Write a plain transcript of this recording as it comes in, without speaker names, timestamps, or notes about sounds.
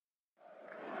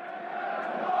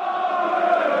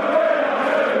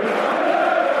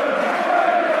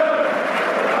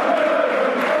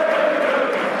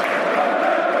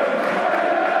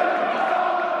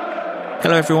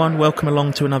Hello everyone, welcome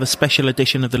along to another special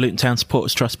edition of the Luton Town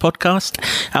Supporters Trust podcast.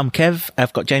 I'm Kev,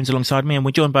 I've got James alongside me and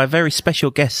we're joined by a very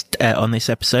special guest on this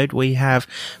episode. We have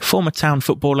former Town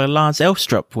footballer Lars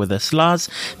Elstrup with us. Lars,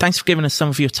 thanks for giving us some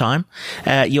of your time.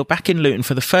 You're back in Luton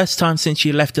for the first time since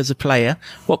you left as a player.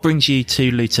 What brings you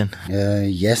to Luton?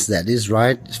 Yes, that is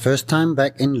right. First time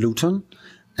back in Luton,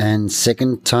 and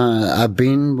second time I've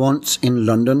been once in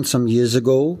London some years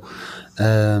ago,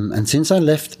 and since I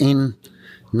left in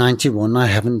 91, I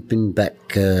haven't been back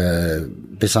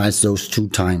besides those two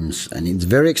times, and it's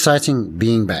very exciting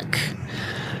being back.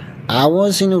 I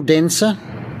was in Odense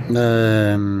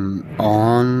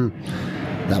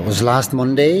that was last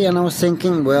Monday, and I was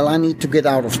thinking, well, I need to get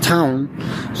out of town,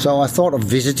 so I thought of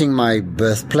visiting my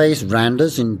birthplace,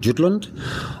 Randers in Jutland,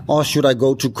 or should I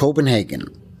go to Copenhagen?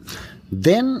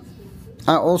 Then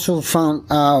I also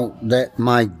found out that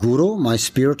my guru, my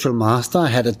spiritual master,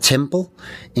 had a temple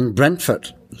in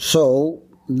Brentford. So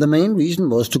the main reason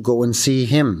was to go and see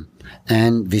him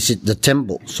and visit the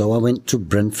temple. So I went to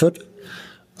Brentford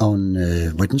on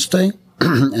Wednesday,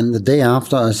 and the day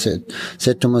after I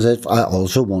said to myself, I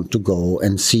also want to go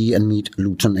and see and meet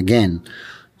Luton again.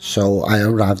 So I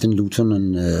arrived in Luton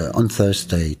on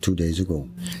Thursday, 2 days ago.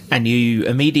 And you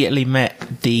immediately met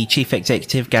the chief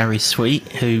executive, Gary Sweet,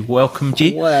 who welcomed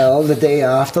you? Well, the day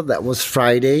after, that was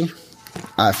Friday,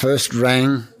 I first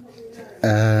rang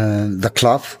the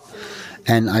club,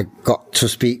 and I got to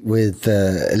speak with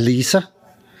Lisa,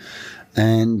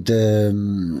 and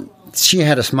she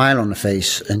had a smile on her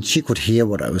face, and she could hear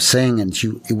what I was saying, and she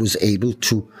was able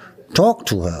to talk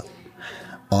to her.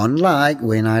 Unlike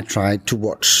when I tried to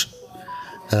watch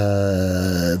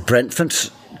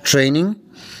Brentford's training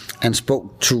and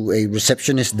spoke to a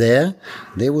receptionist there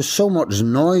was so much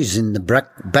noise in the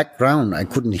background. I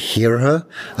couldn't hear her.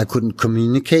 I couldn't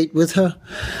communicate with her.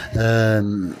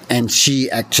 And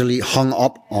she actually hung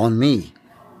up on me.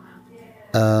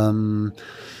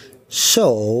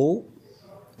 So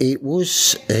it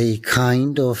was a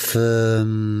kind of,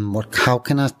 how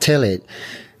can I tell it?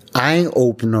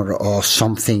 Eye-opener or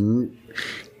something,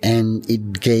 and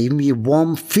it gave me a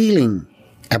warm feeling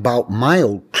about my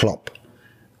old club.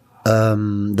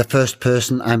 The first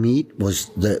person I meet was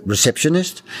the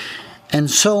receptionist, and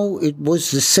so it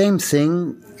was the same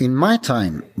thing in my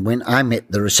time when I met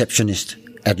the receptionist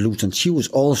at Luton. She was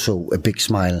also a big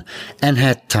smile and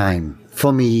had time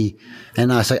for me,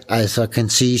 and as I can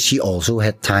see, she also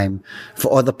had time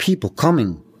for other people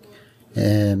coming.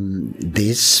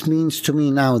 This means to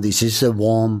me now this is a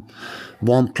warm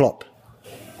club.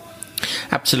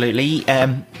 Absolutely.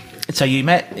 So you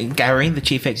met Gary, the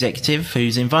chief executive,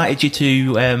 who's invited you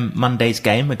to Monday's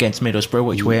game against Middlesbrough,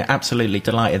 which we're absolutely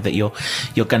delighted that you're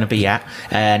going to be at,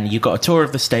 and you got a tour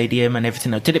of the stadium and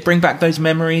everything. Did it bring back those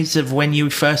memories of when you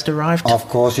first arrived? Of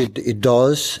course it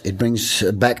does. It brings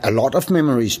back a lot of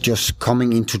memories, just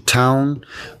coming into town,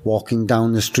 walking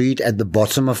down the street at the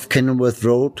bottom of Kenilworth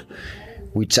Road,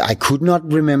 which I could not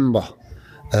remember,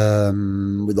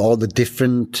 with all the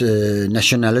different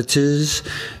nationalities,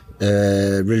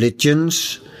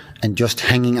 religions, and just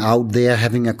hanging out there,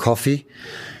 having a coffee,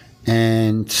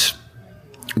 and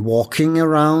walking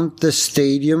around the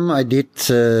stadium. I did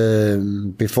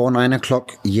before 9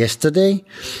 o'clock yesterday,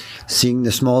 seeing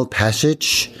the small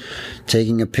passage,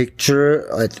 taking a picture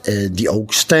at the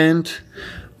Oak Stand,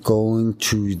 going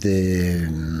to the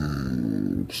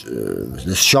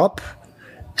shop,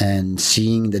 and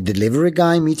seeing the delivery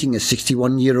guy, meeting a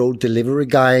 61-year-old delivery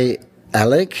guy,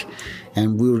 Alec,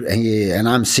 and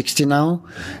I'm 60 now,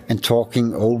 and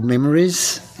talking old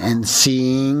memories, and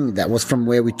seeing that was from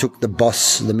where we took the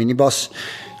minibus,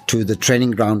 to the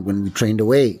training ground when we trained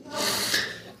away.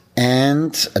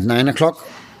 And at 9 o'clock,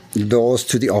 the doors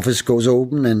to the office goes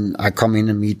open, and I come in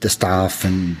and meet the staff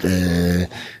and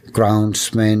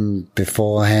groundsmen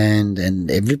beforehand,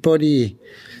 and everybody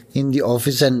in the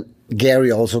office, and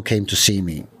Gary also came to see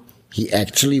me. He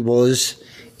actually was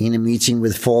in a meeting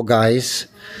with 4 guys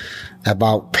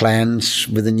about plans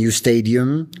with a new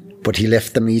stadium, but he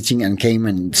left the meeting and came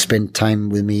and spent time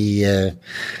with me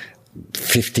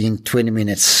 15-20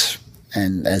 minutes.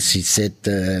 And as he said,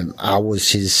 I was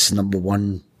his number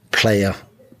one player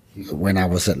when I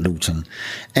was at Luton.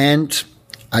 And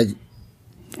I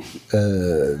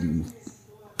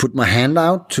put my hand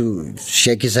out to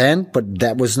shake his hand, but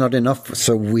that was not enough,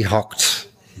 so we hugged.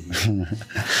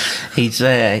 He's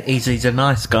a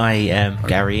nice guy,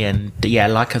 Gary, and yeah,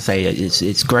 like I say,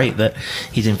 it's great that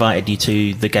he's invited you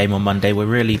to the game on Monday. We're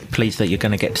really pleased that you're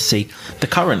going to get to see the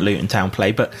current Luton Town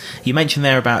play. But you mentioned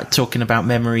there about talking about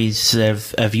memories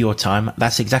of your time.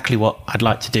 That's exactly what I'd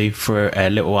like to do for a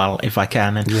little while, if I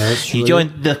can. And yes, you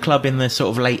joined the club in the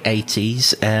sort of late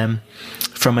 80s.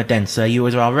 From Odense. You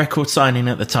was our record signing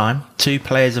at the time. 2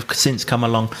 players have since come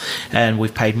along and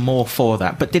we've paid more for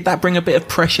that. But did that bring a bit of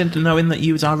pressure to knowing that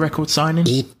you was our record signing?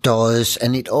 It does,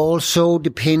 and it also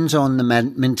depends on the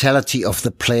mentality of the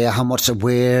player, how much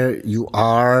aware you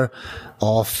are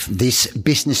of this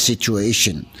business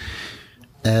situation.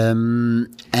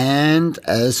 And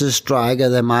as a striker,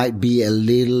 there might be a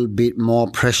little bit more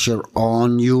pressure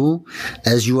on you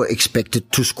as you are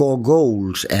expected to score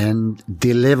goals and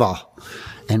deliver.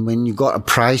 And when you got a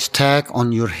price tag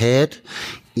on your head,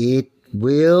 it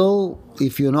will,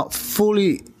 if you're not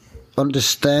fully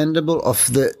understandable of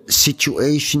the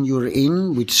situation you're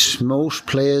in, which most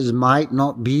players might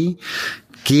not be,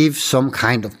 give some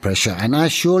kind of pressure. And I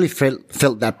surely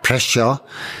felt that pressure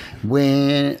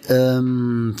when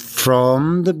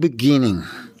from the beginning.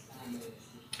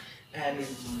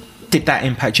 Did that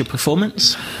impact your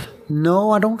performance?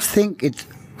 No, I don't think it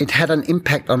had an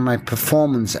impact on my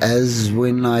performance, as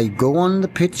when I go on the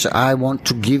pitch, I want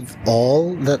to give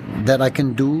all that I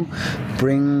can do,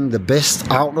 bring the best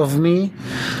out of me.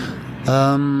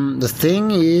 The thing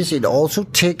is, it also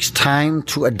takes time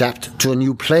to adapt to a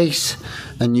new place,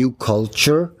 a new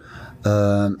culture,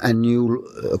 a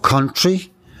new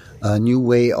country, a new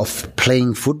way of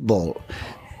playing football.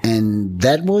 And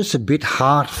that was a bit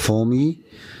hard for me,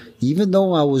 even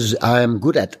though I am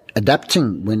good at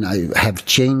adapting when I have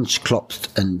changed clubs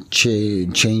and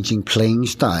changing playing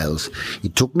styles.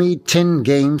 It took me 10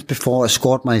 games before I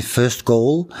scored my first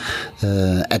goal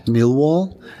at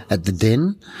Millwall, at the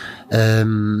Den,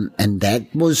 and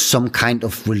that was some kind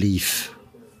of relief.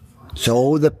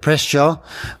 So the pressure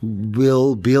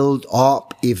will build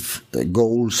up if the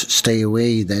goals stay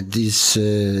away. That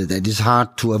is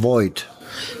hard to avoid.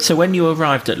 So when you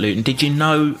arrived at Luton, did you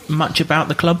know much about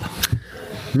the club?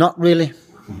 Not really.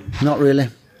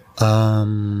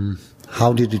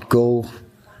 How did it go?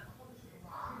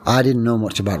 I didn't know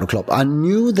much about the club. I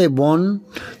knew they won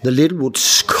the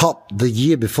Littlewoods Cup the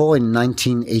year before in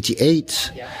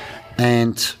 1988. Yeah.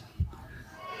 And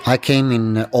I came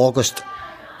in August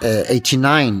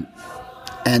 89.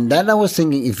 And then I was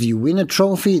thinking, if you win a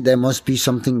trophy, there must be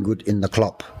something good in the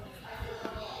club.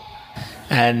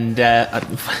 And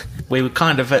we were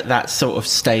kind of at that sort of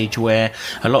stage where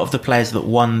a lot of the players that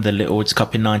won the Littlewoods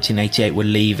Cup in 1988 were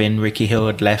leaving. Ricky Hill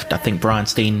had left. I think Brian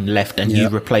Steen left, and you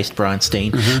replaced Brian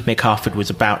Steen. Mm-hmm. Mick Harford was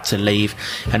about to leave,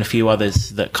 and a few others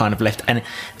that kind of left. And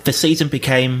the season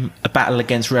became a battle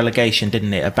against relegation,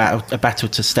 didn't it? A battle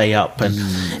to stay up.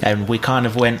 And we kind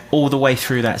of went all the way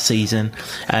through that season.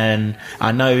 And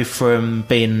I know from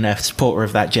being a supporter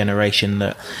of that generation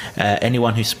that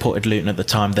anyone who supported Luton at the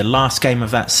time, the last game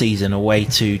of that season away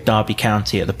to Derby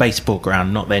County at the baseball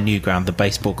ground, not their new ground, the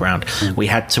baseball ground, we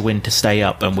had to win to stay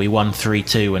up, and we won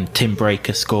 3-2, and Tim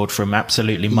Breaker scored from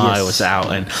absolutely miles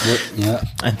out, and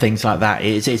things like that.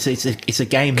 It's a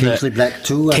game Kingsley Black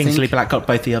too, Kingsley Black got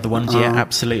both the other ones. Yeah,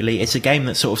 absolutely. It's a game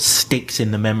that sort of sticks in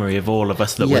the memory of all of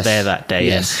us that were there that day.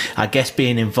 And I guess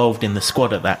being involved in the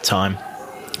squad at that time,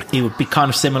 it would be kind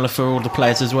of similar for all the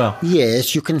players as well.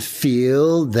 Yes, you can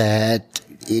feel that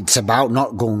it's about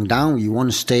not going down. You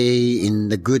want to stay in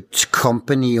the good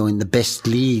company or in the best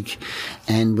league.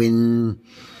 And when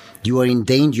you are in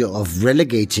danger of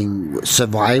relegating,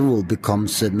 survival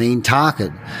becomes the main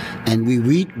target. And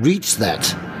we reach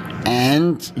that.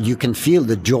 And you can feel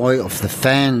the joy of the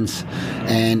fans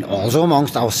and also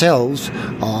amongst ourselves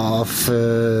of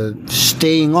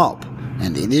staying up.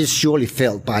 And it is surely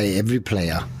felt by every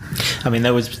player. I mean,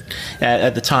 there was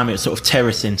at the time it was sort of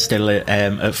terracing still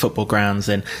at football grounds,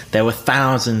 and there were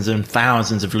thousands and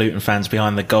thousands of Luton fans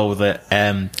behind the goal that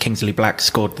Kingsley Black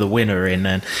scored the winner in,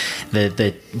 and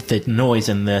the noise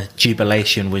and the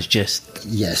jubilation was just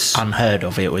unheard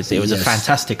of. It was a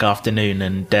fantastic afternoon,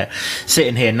 and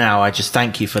sitting here now, I just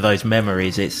thank you for those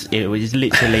memories. It was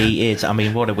literally is. I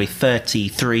mean, what are we?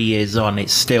 33 years on,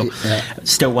 it's still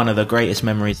one of the greatest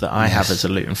memories that I have as a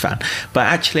Luton fan. But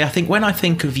actually, I think when I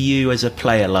think of you as a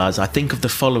player, Lars, I think of the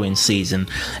following season.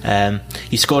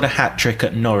 You scored a hat-trick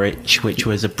at Norwich, which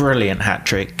was a brilliant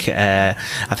hat-trick. I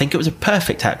think it was a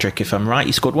perfect hat-trick, if I'm right.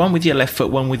 You scored one with your left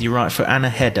foot, one with your right foot, and a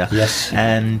header. Yes.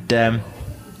 And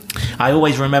I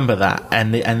always remember that.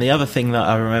 And the other thing that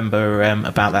I remember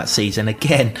about that season,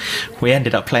 again, we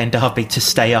ended up playing Derby to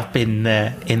stay up in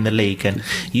the league, and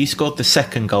you scored the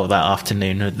second goal that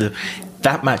afternoon.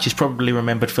 that match is probably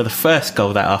remembered for the first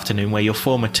goal that afternoon, where your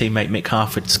former teammate Mick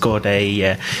Harford scored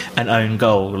an own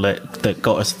goal that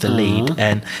got us the lead.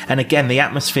 And again, the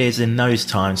atmospheres in those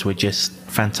times were just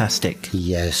fantastic.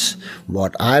 Yes.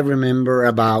 What I remember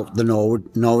about the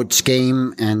Norwich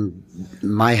game and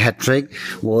my hat-trick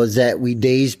was that we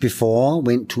days before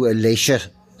went to a leisure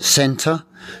centre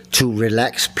to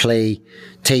relax, play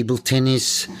table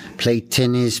tennis, play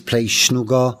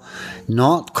snooker,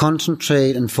 not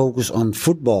concentrate and focus on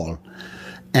football.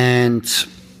 And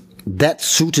that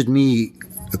suited me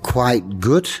quite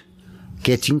good,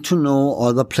 getting to know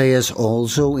other players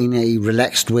also in a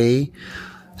relaxed way.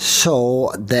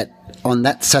 So that on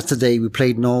that Saturday we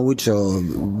played Norwich, or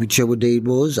whichever day it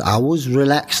was, I was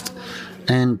relaxed.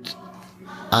 And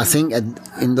I think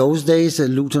in those days,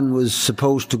 Luton was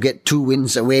supposed to get 2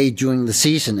 wins away during the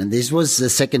season, and this was the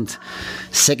second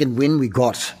win we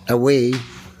got away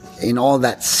in all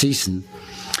that season.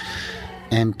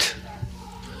 And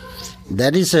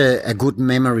that is a good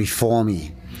memory for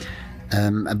me.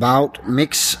 About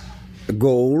Mick's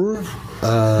goal,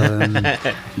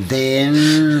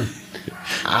 then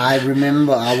I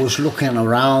remember I was looking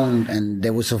around and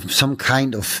there was some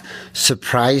kind of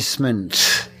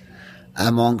surprisement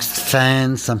amongst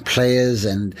fans and players,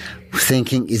 and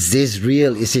thinking, is this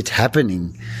real? Is it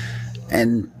happening?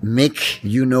 And Mick,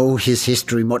 you know his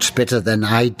history much better than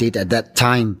I did at that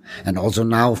time, and also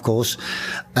now, of course,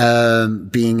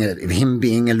 being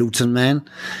a Luton man.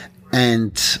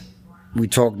 And we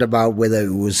talked about whether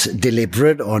it was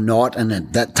deliberate or not, and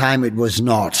at that time it was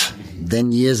not.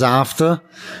 Then years after,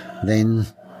 then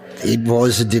it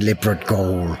was a deliberate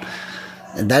goal.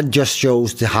 And that just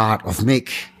shows the heart of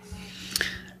Mick.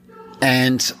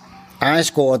 And I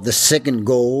scored the second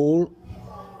goal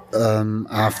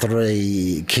after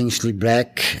a Kingsley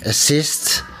Black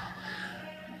assist.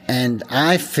 And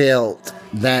I felt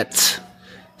that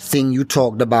thing you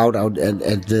talked about out at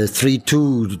the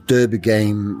 3-2 Derby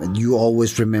game, you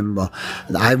always remember.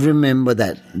 I remember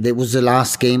that there was the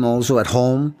last game also at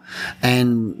home,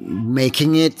 and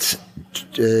making it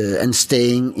and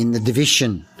staying in the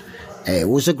division. It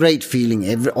was a great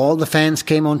feeling. All the fans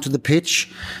came onto the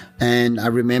pitch, and I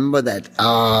remember that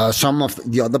some of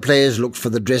the other players looked for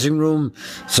the dressing room,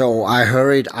 so I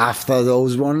hurried after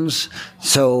those ones,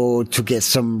 so to get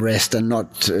some rest and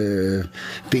not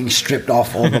being stripped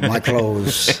off all of my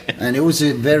clothes. And it was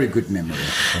a very good memory.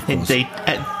 Indeed.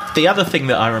 The other thing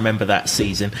that I remember that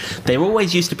season, there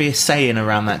always used to be a saying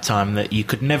around that time that you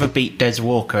could never beat Des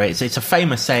Walker. It's a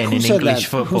famous saying in English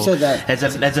football. Who said that?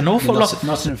 There's an awful lot.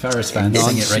 Nottingham Forest fans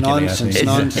sing it regularly.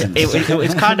 Nonsense. It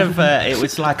was kind of it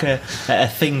was like a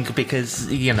thing because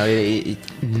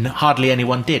hardly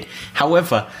anyone did.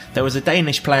 However, there was a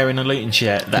Danish player in a Luton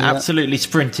shirt that absolutely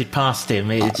sprinted past him.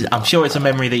 I'm sure it's a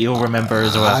memory that you'll remember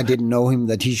as well. I didn't know him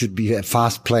that he should be a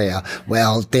fast player.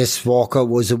 Well, Des Walker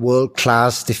was a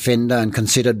world-class defender and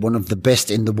considered one of the best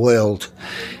in the world.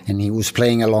 And he was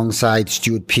playing alongside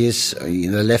Stuart Pearce,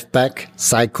 the left back,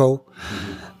 Psycho.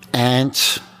 Mm-hmm.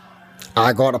 And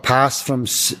I got a pass from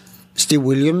Steve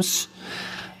Williams,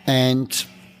 and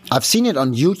I've seen it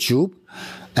on YouTube.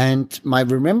 And my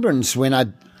remembrance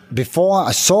before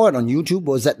I saw it on YouTube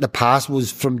was that the pass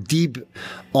was from deep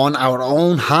on our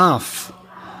own half.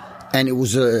 And it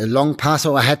was a long pass,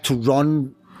 so I had to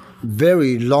run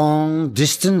very long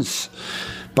distance.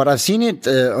 But I've seen it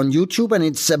on YouTube, and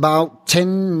it's about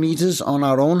 10 meters on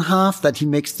our own half that he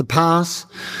makes the pass.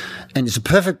 And it's a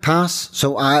perfect pass.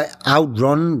 So I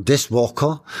outrun Des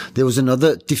Walker. There was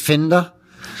another defender,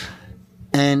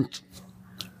 and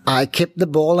I kept the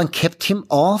ball and kept him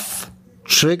off,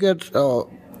 triggered.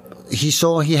 He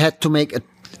saw he had to make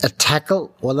a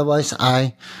tackle. Otherwise,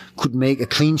 I could make a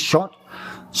clean shot.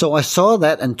 So I saw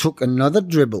that and took another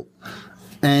dribble.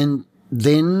 And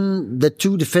then the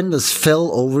two defenders fell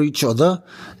over each other,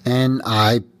 and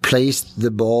I placed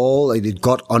the ball. It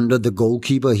got under the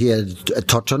goalkeeper. He had a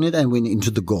touch on it and went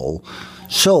into the goal.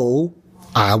 So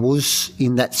I was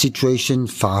in that situation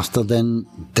faster than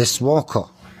Des Walker.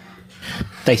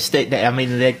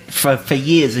 For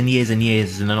years and years and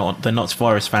years, and the Notts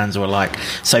Forest fans were like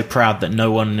so proud that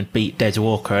no one beat Des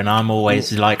Walker, and I'm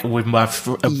always like with my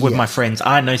friends,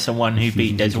 I know someone who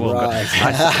beat Des Walker. Right.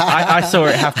 I saw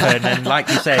it happen, and like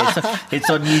you say, it's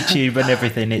on YouTube and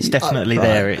everything. It's definitely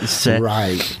there. It's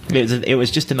right. It was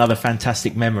just another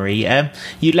fantastic memory.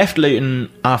 You left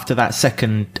Luton after that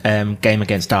second game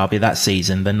against Derby that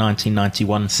season, the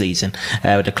 1991 season.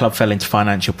 The club fell into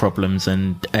financial problems,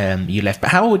 and you left.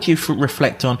 But how would you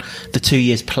reflect on the 2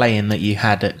 years playing that you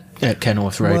had at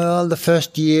Kenilworth Road? Well, the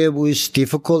first year was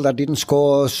difficult. I didn't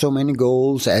score so many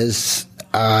goals as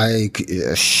I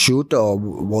should or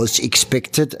was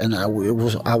expected, and I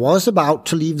was about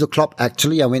to leave the club.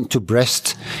 Actually, I went to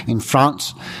Brest in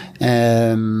France,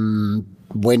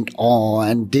 went on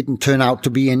and didn't turn out to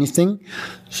be anything.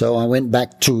 So I went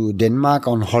back to Denmark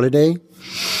on holiday.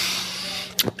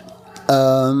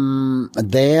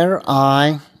 There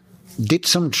I did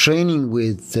some training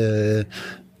with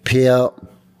Per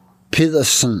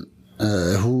Pedersen,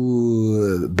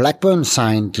 who Blackburn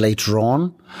signed later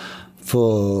on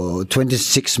for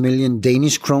 26 million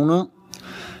Danish kroner.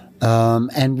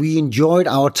 And we enjoyed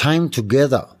our time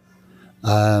together.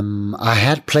 I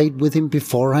had played with him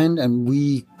beforehand, and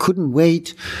we couldn't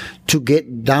wait to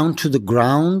get down to the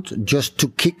ground just to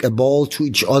kick a ball to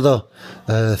each other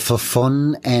for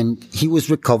fun. And he was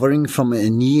recovering from a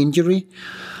knee injury,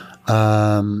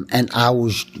 and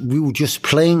we were just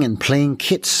playing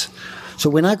kids. So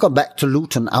when I got back to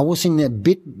Luton, I was in a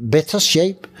bit better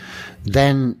shape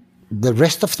than the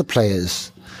rest of the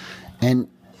players. And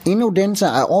in Odense,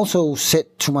 I also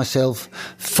said to myself,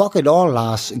 fuck it all,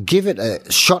 Lars, give it a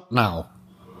shot now.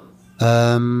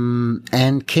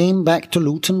 And came back to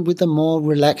Luton with a more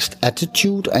relaxed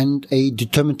attitude and a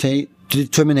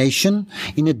determination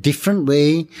in a different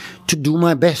way to do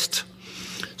my best.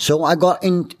 So I got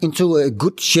into a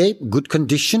good shape, good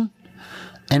condition,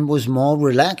 and was more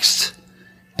relaxed.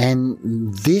 And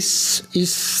this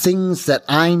is things that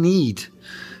I need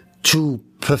to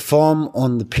perform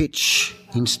on the pitch,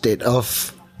 instead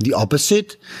of the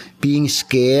opposite, being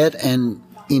scared and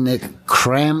in a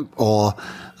cramp, or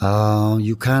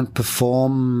you can't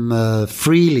perform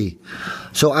freely.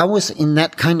 So I was in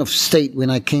that kind of state when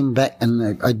I came back,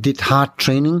 and I did hard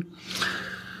training.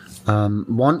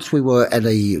 Once we were at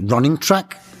a running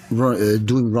track,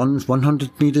 doing runs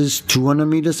 100 meters, 200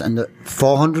 meters, and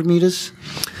 400 meters.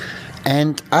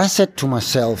 And I said to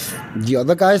myself, the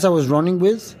other guys I was running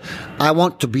with, I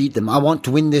want to beat them. I want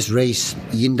to win this race.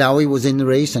 Ian Dowie was in the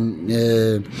race, and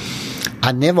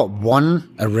I never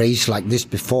won a race like this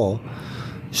before.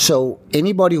 So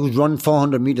anybody who's run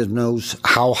 400 meters knows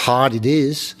how hard it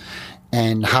is,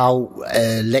 and how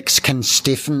legs can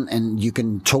stiffen and you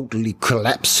can totally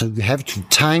collapse. So you have to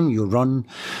time your run,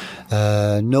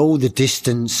 know the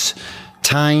distance,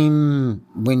 time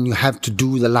when you have to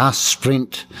do the last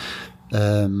sprint.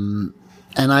 And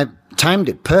I timed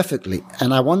it perfectly,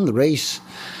 and I won the race.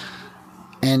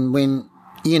 And when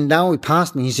Ian Dowie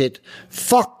passed me, he said,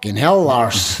 "Fucking hell,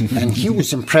 Lars," and he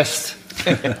was impressed.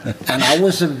 And I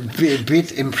was a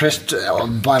bit impressed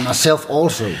by myself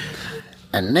also.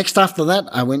 And next after that,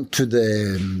 I went to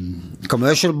the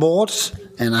commercial boards,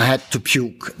 and I had to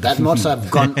puke. That much I've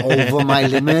gone over my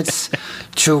limits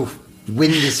to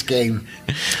win this game.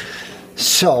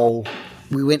 So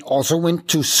we also went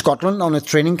to Scotland on a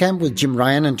training camp with Jim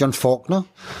Ryan and John Faulkner,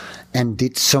 and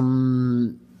did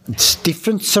some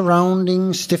different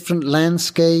surroundings, different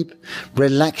landscape,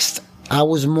 relaxed. I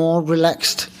was more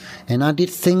relaxed, and I did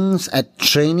things at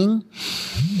training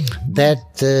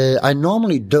that I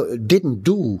normally didn't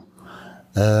do.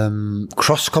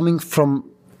 Cross coming from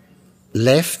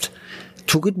left,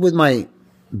 took it with my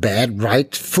bad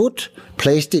right foot,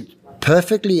 placed it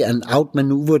perfectly, and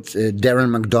outmaneuvered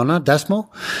Darren McDonough, Dasmo,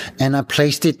 and I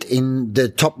placed it in the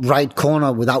top right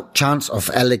corner without chance of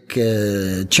Alec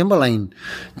Chamberlain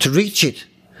to reach it.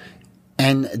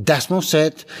 And Dasmo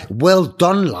said, "Well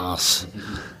done, Lars."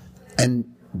 And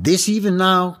this even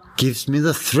now gives me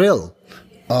the thrill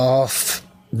of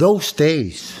those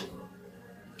days,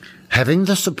 having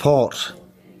the support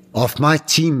of my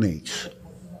teammates.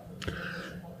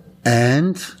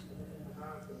 And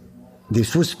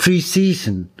this was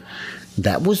pre-season.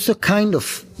 That was the kind of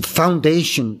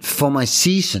foundation for my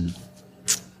season.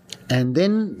 And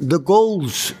then the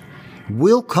goals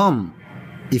will come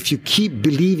if you keep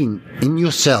believing in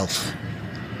yourself.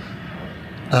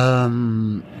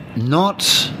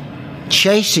 Not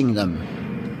chasing them,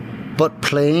 but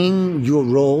playing your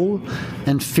role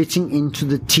and fitting into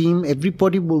the team.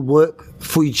 Everybody will work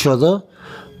for each other,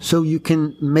 so you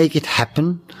can make it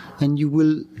happen, and you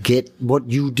will get what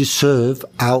you deserve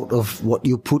out of what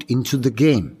you put into the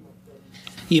game.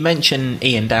 You mentioned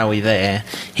Ian Dowie there.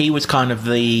 He was kind of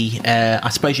the, I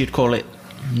suppose you'd call it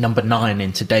number 9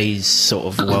 in today's sort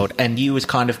of world, and you was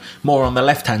kind of more on the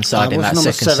left-hand side in that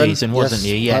second season, wasn't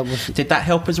you? Yeah. Did that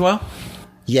help as well?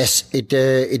 Yes, it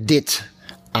did.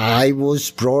 I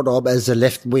was brought up as a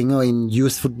left winger in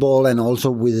youth football, and also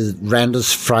with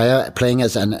Randers Fryer, playing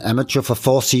as an amateur for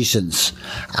 4 seasons.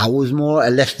 I was more a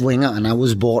left winger, and I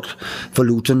was bought for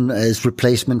Luton as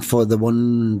replacement for the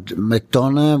one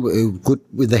McDonough, good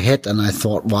with the head, and I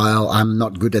thought, wow, I'm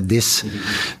not good at this.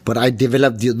 But I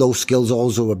developed those skills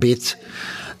also a bit.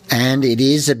 And it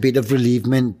is a bit of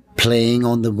relievement playing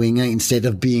on the winger instead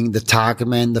of being the target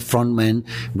man, the front man,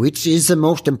 which is the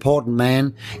most important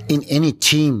man in any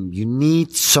team. You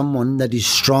need someone that is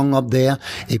strong up there,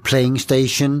 a playing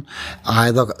station,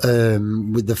 either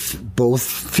with both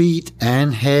feet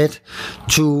and head,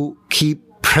 to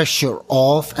keep pressure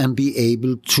off and be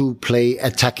able to play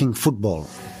attacking football.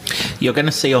 You're going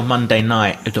to see on Monday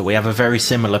night that we have a very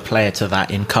similar player to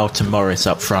that in Carlton Morris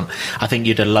up front. I think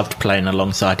you'd have loved playing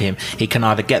alongside him. He can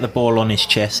either get the ball on his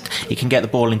chest, he can get the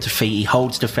ball into feet, he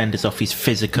holds defenders off, he's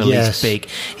physical, yes. He's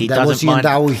big. That was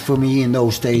Yandawi for me in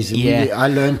those days. Yeah. I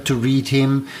learned to read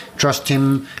him, trust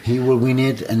him, he will win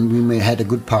it, and we had a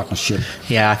good partnership.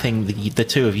 Yeah, I think the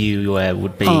two of you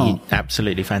would be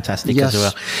absolutely fantastic yes. as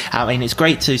well. I mean, it's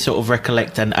great to sort of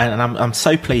recollect, and I'm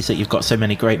so pleased that you've got so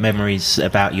many great memories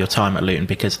about your time at Luton,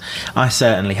 because I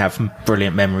certainly have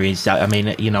brilliant memories. I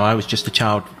mean, you know, I was just a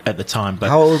child at the time. But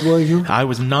how old were you? I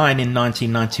was 9 in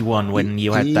 1991 when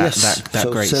you had that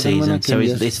so great season. So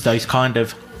it's those kind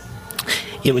of...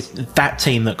 It was that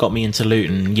team that got me into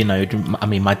Luton. You know, I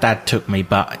mean, my dad took me,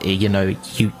 but you know,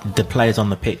 the players on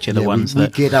the pitch are the ones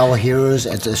that we get our heroes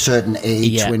at a certain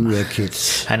age when we were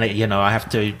kids. And you know, I have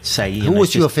to say, who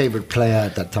was your favorite player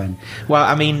at that time? Well,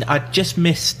 I mean, I just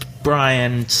missed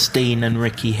Brian, Steen and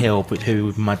Ricky Hill, who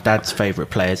were my dad's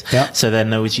favourite players. Yeah. So then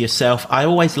there was yourself. I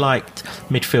always liked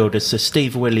midfielders. So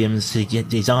Steve Williams,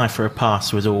 his eye for a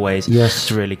pass was always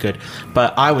really good.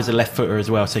 But I was a left footer as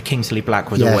well, so Kingsley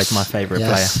Black was always my favourite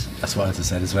player. That's what I just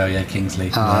said as well,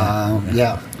 Kingsley.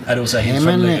 And also him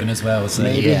from Luton as well. So.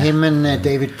 Maybe him and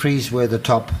David Priest were the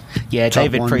top. Yeah, top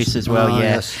David ones. Priest as well,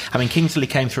 Yes. I mean, Kingsley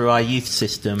came through our youth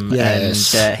system, and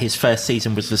his first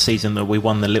season was the season that we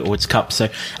won the Littlewoods Cup. So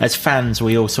as fans,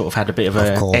 we all sort of had a bit of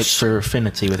an extra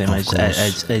affinity with him,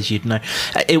 as you'd know.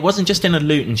 It wasn't just in a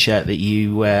Luton shirt that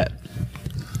you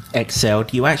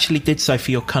excelled. You actually did so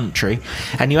for your country,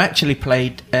 and you actually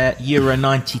played Euro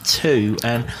 92,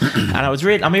 and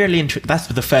I'm really interested. That's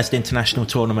the first international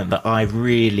tournament that I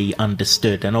really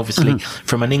understood, and obviously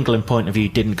from an England point of view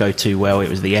didn't go too well. It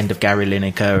was the end of Gary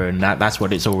Lineker, and that's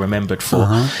what it's all remembered for.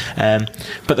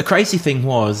 But the crazy thing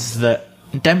was that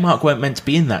Denmark weren't meant to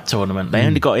be in that tournament. They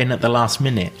only got in at the last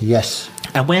minute. Yes.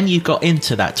 And when you got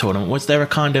into that tournament, was there a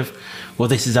kind of, well,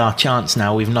 this is our chance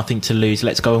now, we've nothing to lose,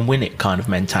 let's go and win it kind of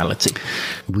mentality?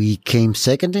 We came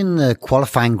second in the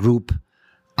qualifying group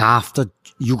after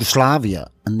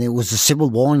Yugoslavia, and there was a civil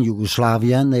war in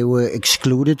Yugoslavia, and they were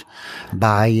excluded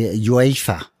by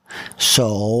UEFA.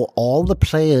 So all the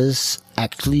players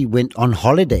actually went on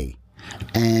holiday,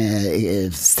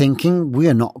 thinking we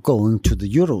are not going to the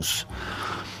Euros.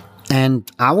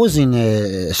 And I was in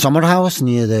a summer house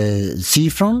near the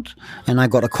seafront, and I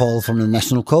got a call from the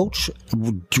national coach.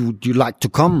 Would you like to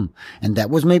come? And that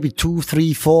was maybe 2,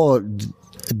 3, 4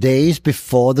 days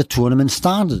before the tournament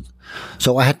started.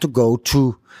 So I had to go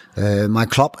to my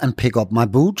club and pick up my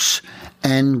boots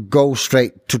and go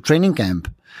straight to training camp.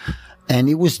 And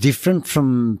it was different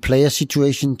from player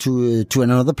situation to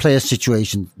another player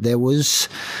situation. There was,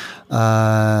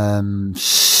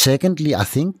 secondly, I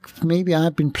think maybe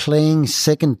I've been playing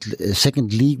second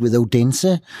league with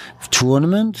Odense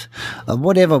tournament,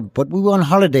 whatever. But we were on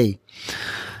holiday,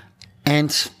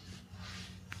 and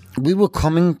we were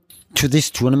coming to this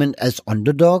tournament as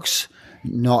underdogs,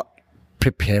 not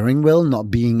preparing well, not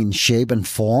being in shape and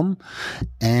form,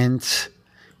 and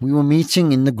we were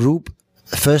meeting in the group.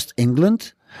 First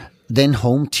England, then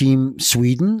home team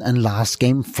Sweden, and last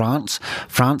game France.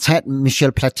 France had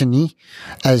Michel Platini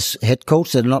as head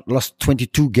coach. They had not lost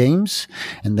 22 games,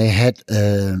 and they had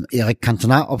Eric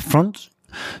Cantona up front,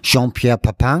 Jean-Pierre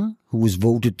Papin, who was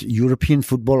voted European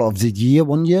Footballer of the Year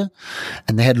one year,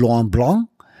 and they had Laurent Blanc,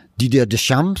 Didier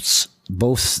Deschamps,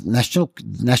 both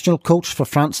national coach for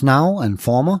France now and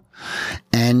former,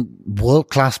 and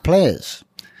world-class players.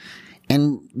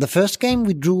 And the first game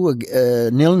we drew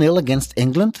 0-0 against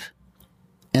England,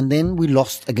 and then we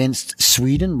lost against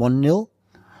Sweden 1-0.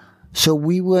 So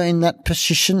we were in that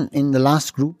position in the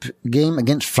last group game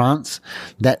against France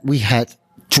that we had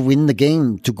to win the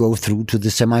game to go through to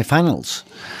the semi-finals.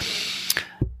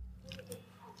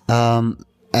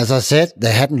 As I said,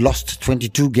 they hadn't lost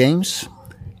 22 games,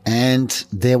 and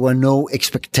there were no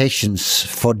expectations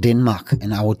for Denmark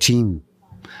and our team.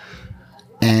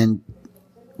 And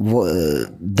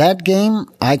that game,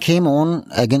 I came on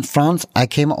against France. I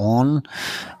came on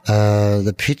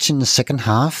the pitch in the second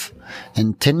half,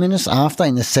 and 10 minutes after,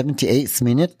 in the 78th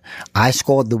minute, I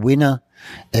scored the winner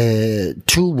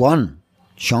 2-1.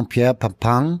 Jean-Pierre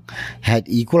Papin had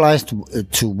equalized to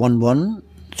 1-1,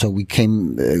 so we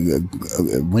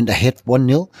went ahead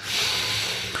 1-0.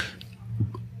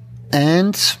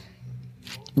 And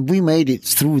we made it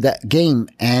through that game,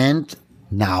 and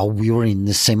now we were in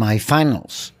the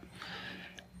semi-finals.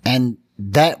 And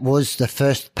that was the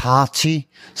first party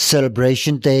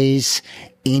celebration days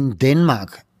in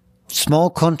Denmark. Small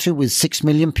country with 6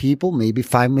 million people, maybe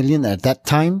 5 million at that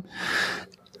time.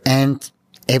 And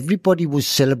everybody was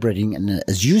celebrating. And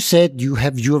as you said, you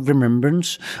have your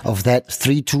remembrance of that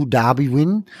 3-2 derby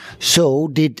win. So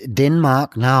did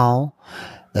Denmark now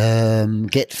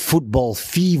get football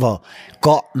fever,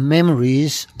 got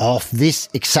memories of this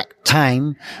exact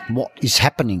time, what is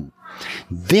happening.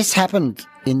 This happened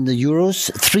in the Euros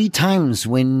 3 times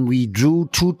when we drew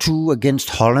 2-2 against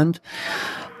Holland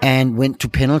and went to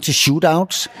penalty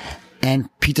shootouts, and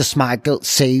Peter Schmeichel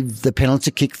saved the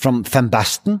penalty kick from Van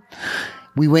Basten.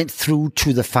 We went through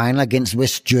to the final against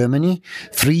West Germany,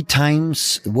 3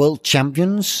 times world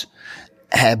champions,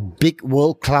 had big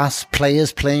world-class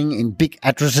players playing in big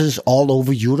addresses all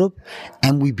over Europe,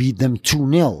 and we beat them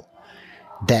 2-0.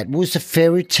 That was a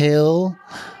fairy tale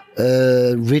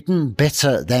written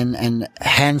better than an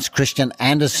Hans Christian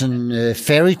Andersen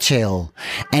fairy tale,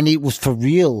 and it was for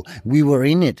real. We were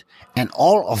in it, and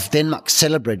all of Denmark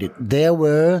celebrated. There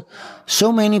were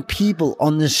so many people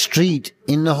on the street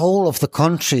in the whole of the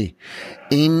country,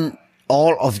 in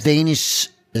all of Danish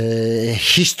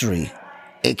history.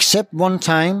 Except one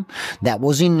time, that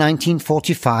was in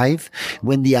 1945,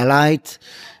 when the Allied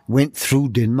went through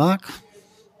Denmark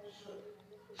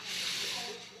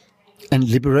and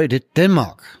liberated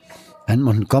Denmark, and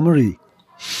Montgomery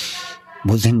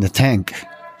was in the tank.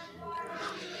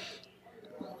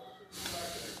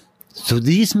 So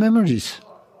these memories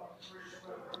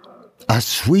are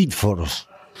sweet for us.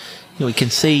 We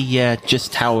can see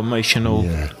just how emotional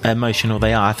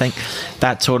they are. I think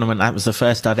that tournament, that was the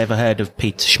first I'd ever heard of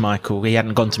Peter Schmeichel. He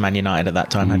hadn't gone to Man United at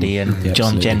that time, had he? And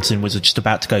John Jensen was just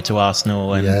about to go to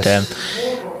Arsenal, and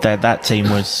that team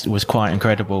was quite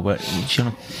incredible. But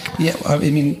yeah, I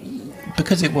mean,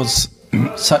 because it was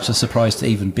such a surprise to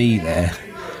even be there.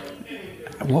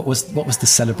 What was the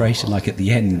celebration like at the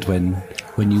end when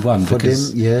you won? For them,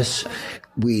 yes.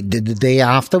 We did the day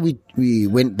after we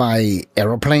went by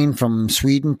aeroplane from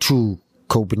Sweden to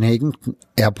Copenhagen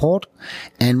airport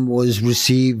and was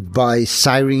received by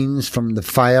sirens from the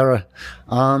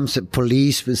firearms,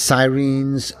 police with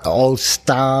sirens, all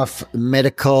staff,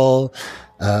 medical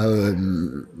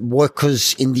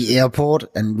workers in the airport,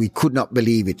 and we could not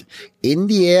believe it. In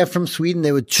the air from Sweden,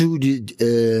 there were 2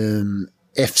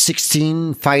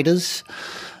 F-16 fighters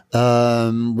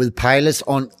with pilots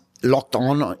locked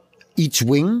on each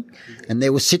wing, and they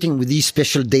were sitting with these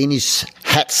special Danish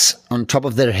hats on top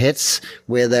of their heads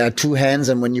where there are 2 hands,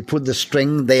 and when you pull the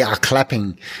string they are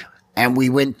clapping. And we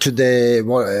went to the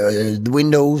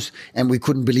windows and we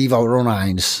couldn't believe our own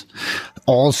eyes.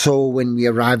 Also, when we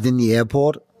arrived in the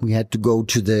airport, we had to go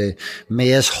to the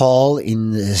mayor's hall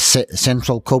in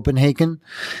central Copenhagen,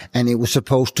 and it was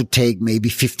supposed to take maybe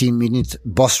 15 minutes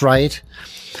bus ride.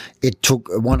 It took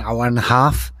 1 hour and a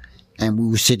half. And we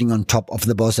were sitting on top of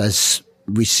the bus, as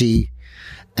we see,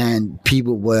 and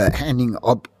people were handing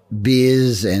up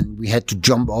beers, and we had to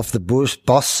jump off the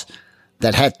bus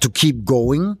that had to keep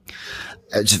going.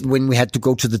 When we had to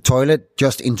go to the toilet,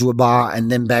 just into a bar,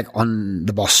 and then back on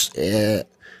the bus,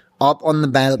 up on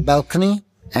the balcony,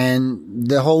 and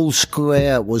the whole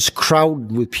square was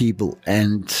crowded with people,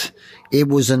 and it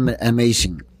was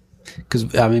amazing.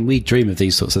 Because, I mean, we dream of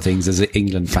these sorts of things as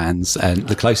England fans, and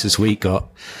the closest we got...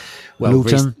 Well,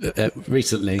 Luton.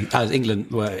 Recently,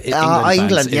 England were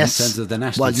England, yes. In terms of the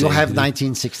national team. Well, you have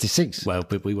 1966. Well,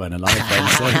 but we weren't alive then,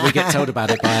 so we get told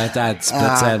about it by our dads.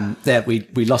 But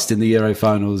we lost in the Euro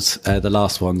finals, the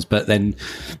last ones. But then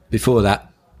before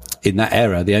that, in that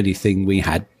era, the only thing we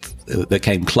had that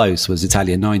came close was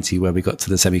Italia 90, where we got to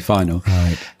the semi-final.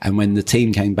 Right. And when the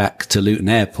team came back to Luton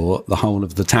Airport, the whole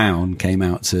of the town came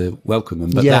out to welcome them.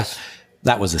 But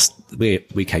that was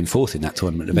we came fourth in that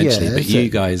tournament eventually. But you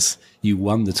guys, you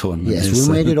won the tournament. Yes,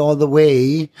 we made it all the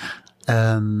way,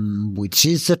 which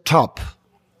is the top.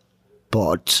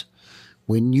 But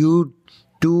when you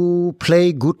do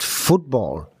play good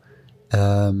football,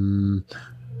 that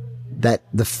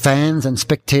the fans and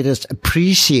spectators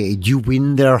appreciate, you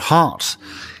win their hearts.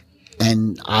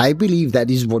 And I believe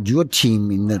that is what your team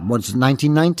in that was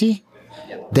 1990.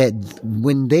 That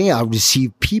when they are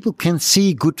received, people can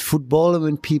see good football,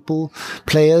 when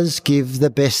players give the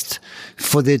best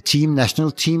for their team,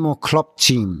 national team or club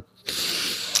team.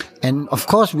 And of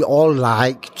course, we all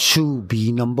like to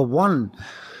be number 1.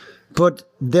 But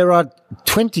there are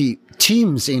 20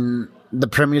 teams in the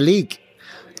Premier League,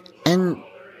 and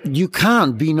you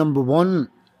can't be number 1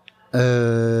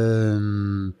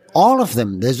 all of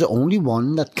them, there's only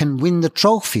one that can win the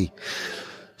trophy.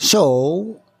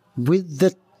 So with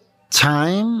the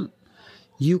time,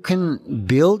 you can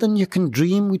build and you can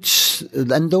dream,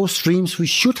 and those dreams we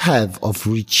should have of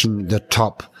reaching the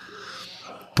top.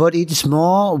 But it's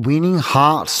more winning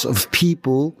hearts of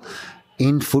people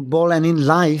in football and in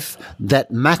life that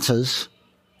matters.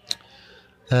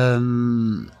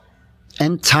 And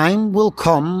time will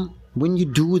come when you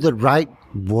do the right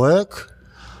work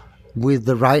with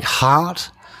the right heart.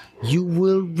 You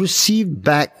will receive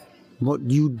back what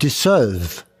you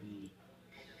deserve.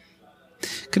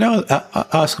 Can I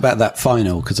ask about that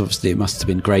final? Because obviously it must have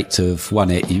been great to have won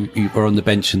it. You were on the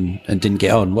bench and didn't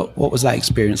get on. What was that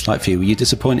experience like for you? Were you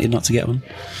disappointed not to get on?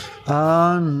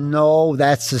 No,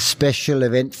 that's a special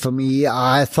event for me.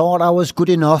 I thought I was good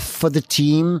enough for the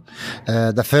team.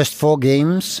 The first 4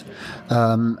 games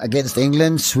against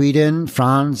England, Sweden,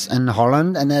 France and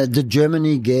Holland. And the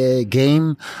Germany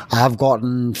game, I've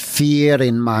gotten fear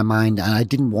in my mind and I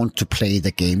didn't want to play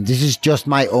the game. This is just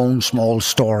my own small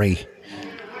story.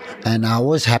 And I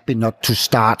was happy not to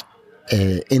start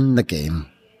in the game.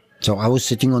 So I was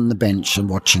sitting on the bench and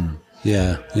watching.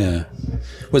 Yeah.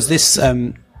 Was this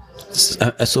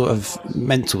a sort of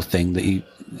mental thing that you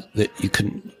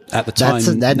couldn't at the time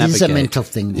That navigate? is a mental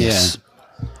thing, yes.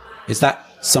 Yeah. Is that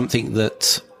something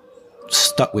that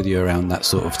stuck with you around that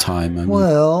sort of time?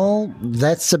 Well,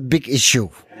 that's a big issue.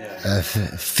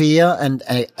 Fear and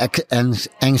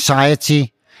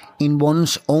anxiety in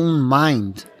one's own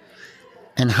mind.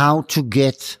 And how to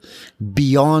get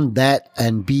beyond that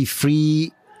and be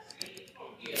free,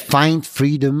 find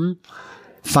freedom,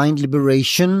 find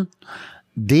liberation.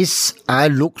 This I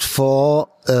looked for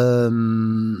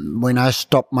when I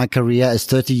stopped my career as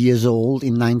 30 years old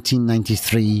in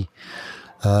 1993.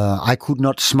 I could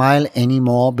not smile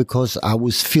anymore because I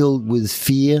was filled with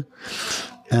fear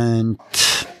and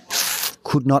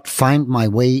could not find my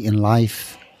way in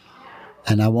life.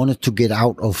 And I wanted to get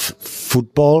out of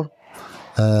football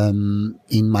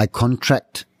in my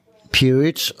contract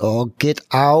periods, or get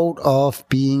out of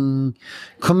being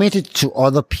committed to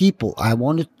other people. I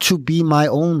wanted to be my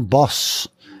own boss,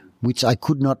 which I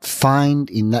could not find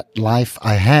in that life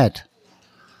I had.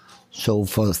 So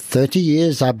for 30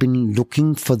 years, I've been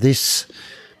looking for this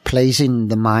place in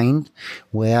the mind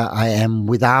where I am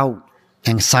without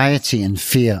anxiety and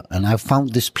fear. And I've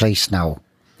found this place now.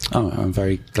 Oh, I'm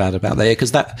very glad about that,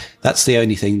 because that's the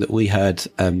only thing that we heard.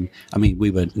 I mean,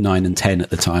 we were 9 and 10 at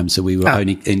the time, so we were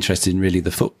only interested in really the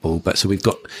football. But so we've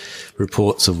got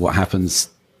reports of what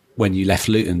happens when you left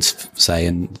Luton, say,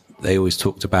 and they always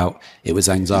talked about it was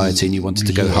anxiety and you wanted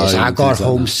to go home. I got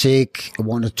homesick. I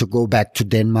wanted to go back to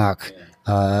Denmark,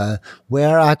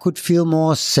 where I could feel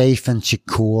more safe and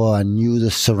secure and knew the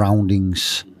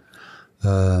surroundings.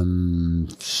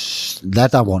 That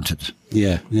I wanted.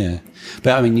 Yeah.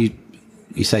 But I mean,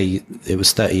 you say it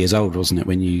was 30 years old, wasn't it,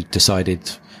 when you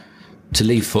decided to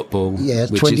leave football? Yeah,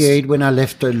 28 when I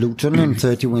left Luton and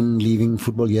 30 when leaving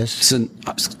football, yes.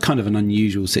 It's kind of an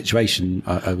unusual situation,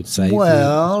 I would say.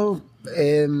 Well,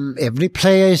 every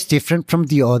player is different from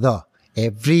the other.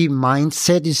 Every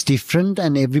mindset is different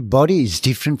and everybody is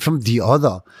different from the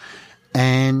other.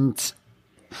 And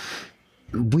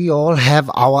we all have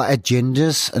our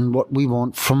agendas and what we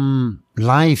want from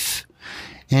life.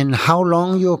 And how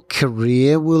long your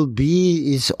career will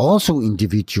be is also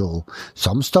individual.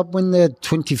 Some stop when they're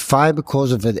 25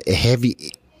 because of a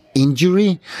heavy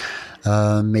injury.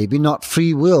 Maybe not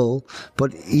free will,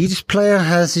 but each player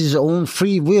has his own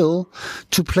free will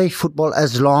to play football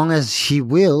as long as he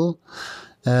will,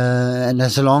 and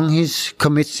as long as he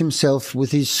commits himself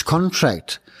with his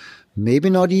contract. Maybe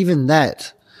not even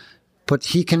that. But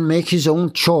he can make his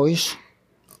own choice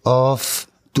of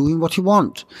doing what he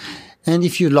wants. And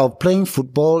if you love playing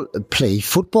football, play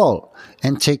football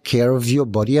and take care of your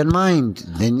body and mind.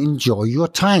 Then enjoy your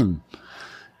time.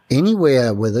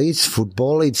 Anywhere, whether it's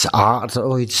football, it's art,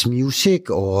 or it's music,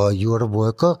 or you're a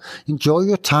worker, enjoy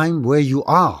your time where you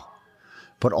are.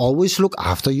 But always look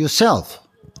after yourself.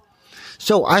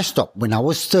 So I stopped when I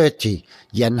was 30.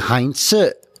 Jan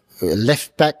Heinze,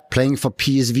 left back playing for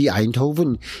PSV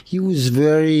Eindhoven. He was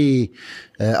very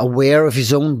aware of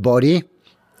his own body,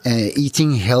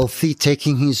 eating healthy,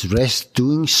 taking his rest,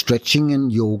 doing stretching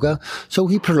and yoga. So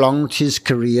he prolonged his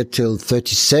career till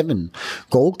 37.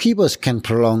 Goalkeepers can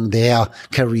prolong their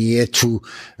career to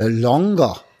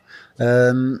longer.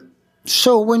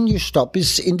 So when you stop,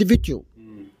 it's individual.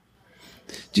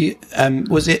 Do you,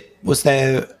 was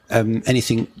there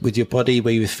anything with your body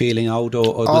where you were feeling old,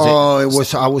 or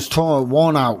was I was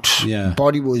worn out. Yeah.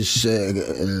 Body was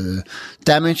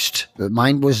damaged.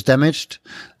 Mind was damaged.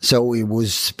 So it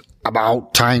was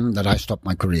about time that I stopped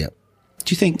my career.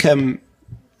 Do you think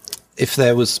if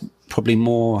there was probably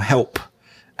more help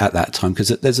at that time, because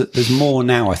there's more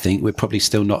now, I think we're probably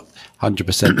still not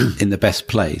 100% in the best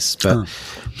place, but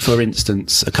for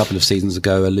instance, a couple of seasons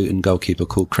ago, a Luton goalkeeper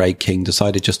called Craig King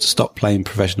decided just to stop playing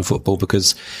professional football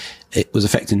because it was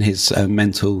affecting his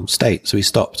mental state, so he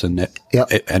stopped, and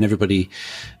and everybody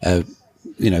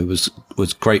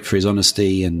was great for his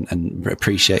honesty and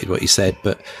appreciated what he said,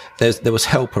 but there was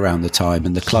help around the time,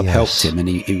 and the club helped him, and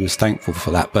he was thankful for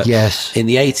that. But in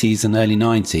the 80s and early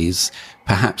 90s,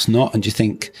 perhaps not. And do you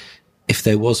think if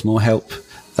there was more help,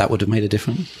 that would have made a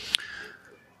difference?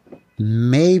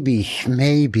 Maybe,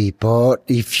 but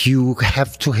if you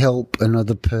have to help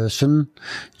another person,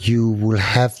 you will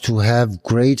have to have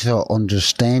greater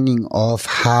understanding of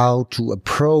how to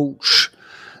approach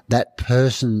that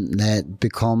person that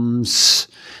becomes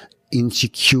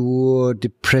insecure,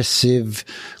 depressive,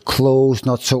 closed,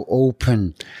 not so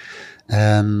open.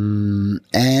 And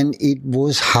it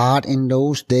was hard in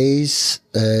those days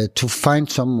to find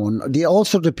someone. It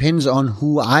also depends on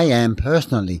who I am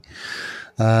personally,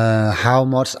 how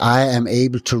much I am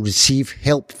able to receive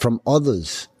help from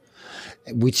others,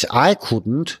 which I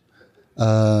couldn't.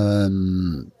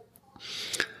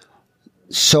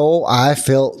 So I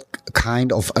felt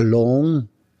kind of alone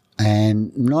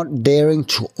and not daring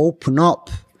to open up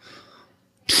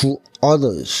to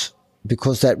others,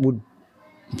 because that would,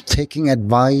 taking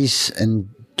advice and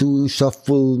doing stuff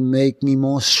will make me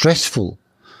more stressful.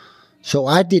 So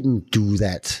I didn't do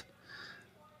that.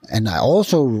 And I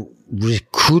also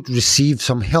could receive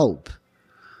some help.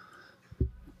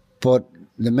 But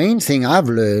the main thing I've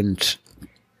learned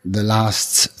the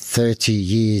last 30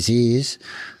 years is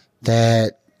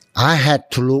that I had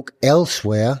to look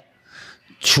elsewhere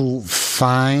to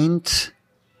find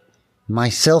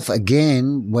myself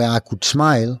again, where I could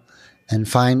smile and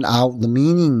find out the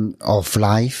meaning of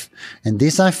life. And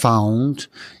this I found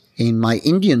in my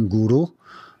Indian guru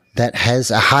that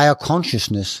has a higher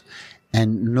consciousness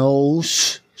and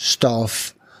knows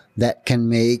stuff that can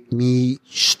make me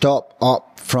stop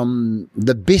up from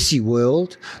the busy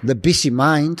world, the busy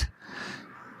mind,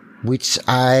 which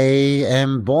I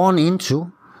am born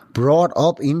into, brought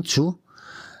up into,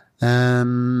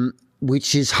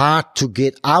 which is hard to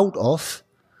get out of,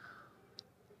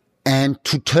 and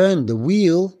to turn the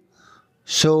wheel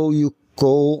so you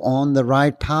go on the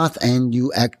right path and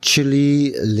you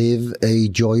actually live a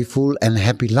joyful and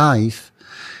happy life.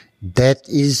 That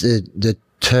is the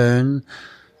turn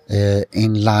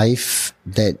in life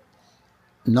that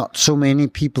not so many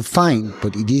people find,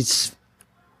 but it is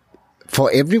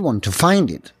for everyone to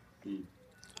find it.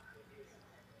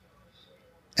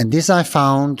 And this I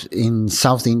found in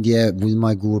South India with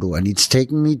my guru. And it's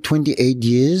taken me 28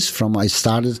 years from I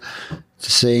started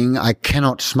saying I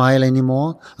cannot smile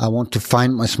anymore. I want to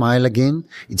find my smile again.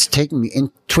 It's taken me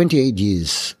 28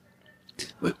 years.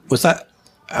 Was that,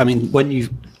 I mean, when you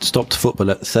stopped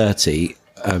football at 30,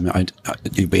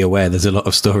 you'd be aware there's a lot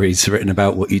of stories written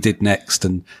about what you did next,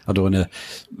 and I don't want to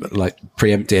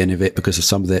preempt any of it because of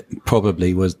some of it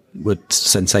probably were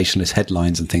sensationalist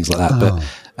headlines and things like that. But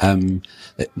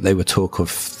they were talk of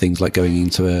things like going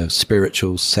into a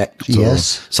spiritual sect, or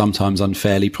sometimes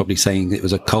unfairly probably saying it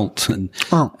was a cult. And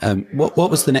what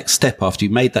was the next step after you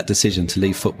made that decision to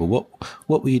leave football?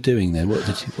 What were you doing then? What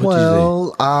did you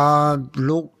do? I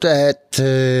looked at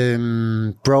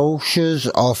brochures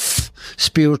of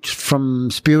from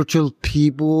spiritual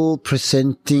people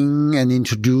presenting and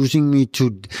introducing me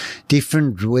to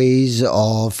different ways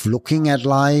of looking at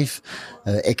life,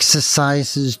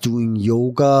 exercises, doing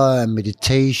yoga,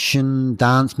 meditation,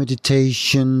 dance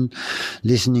meditation,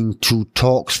 listening to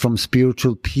talks from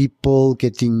spiritual people,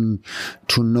 getting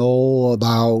to know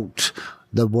about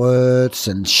the words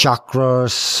and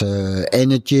chakras,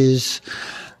 energies.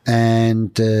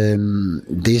 And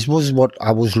this was what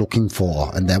I was looking for,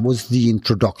 and that was the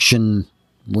introduction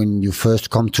when you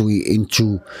first come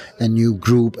into a new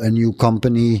group, a new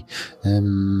company.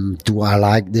 Do I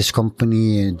like this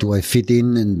company? Do I fit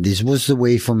in? And this was the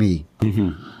way for me.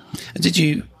 Mm-hmm. And did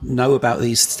you know about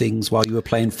these things while you were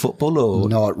playing football, or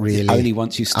not really? Only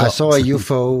once you stopped? I saw a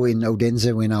UFO in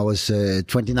Odense when I was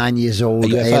 29 years old.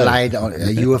 A light, a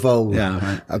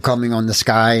UFO coming on the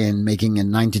sky and making a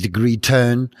 90-degree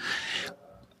turn.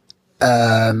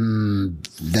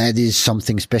 That is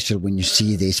something special when you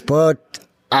see this. But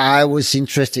I was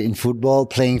interested in football,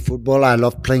 playing football. I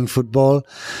love playing football.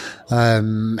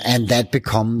 And that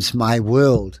becomes my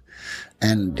world.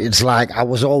 And it's like I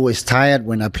was always tired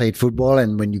when I played football,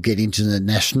 and when you get into the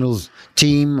national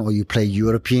team or you play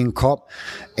European Cup,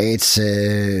 it's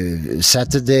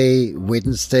Saturday,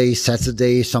 Wednesday,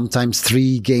 Saturday, sometimes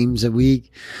 3 games a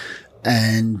week.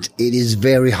 And it is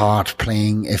very hard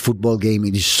playing a football game.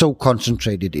 It is so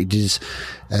concentrated. It is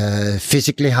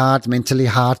physically hard, mentally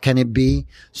hard can it be.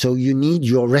 So you need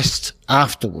your rest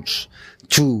afterwards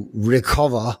to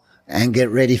recover and get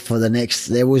ready for the next.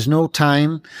 There was no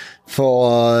time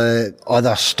for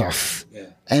other stuff. Yeah.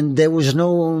 And there was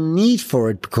no need for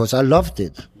it because I loved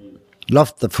it.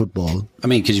 Loved the football. I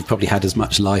mean, because you've probably had as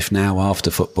much life now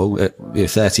after football,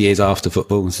 30 years after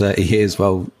football and 30 years,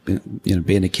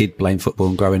 being a kid playing football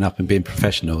and growing up and being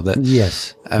professional.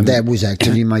 Yes, that was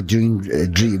actually my dream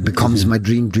becomes my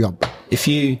dream job. If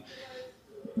you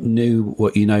knew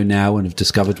what you know now and have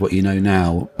discovered what you know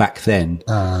now back then,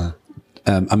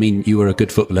 I mean, you were a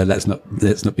good footballer. Let's not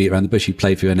beat around the bush. You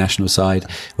played for your national side.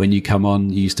 When you come on,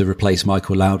 you used to replace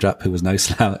Michael Laudrup, who was no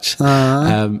slouch.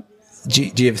 Do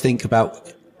you ever think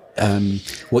about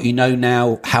what you know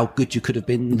now, how good you could have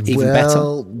been even better?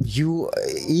 Well,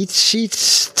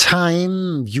 each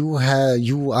time you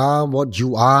are what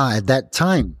you are at that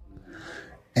time.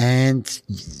 And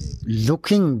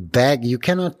looking back, you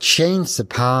cannot change the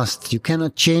past. You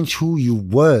cannot change who you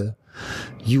were.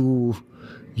 You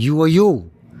are you.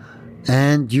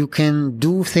 And you can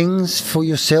do things for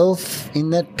yourself in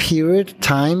that period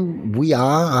time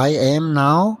I am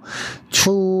now,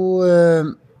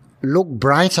 to look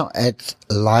brighter at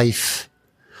life.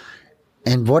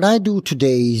 And what I do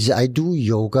today is I do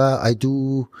yoga, I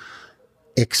do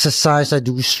exercise, I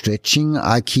do stretching,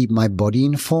 I keep my body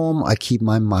in form, I keep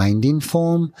my mind in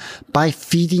form by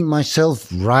feeding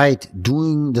myself right,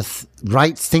 doing the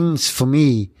right things for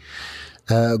me,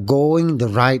 going the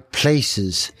right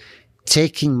places,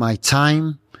 taking my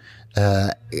time,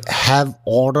 have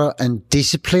order and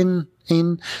discipline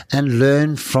in, and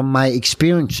learn from my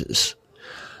experiences.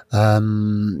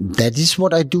 That is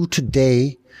what I do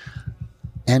today.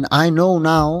 And I know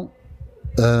now,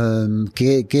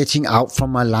 getting out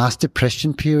from my last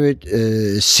depression period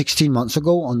 16 months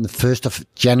ago, on the 1st of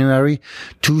January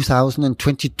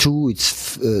 2022,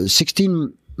 it's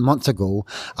 16 months ago,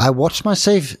 I watched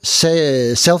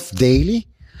myself daily,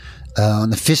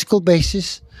 on a physical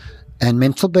basis and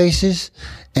mental basis,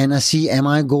 and I see, am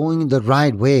I going the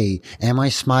right way? Am I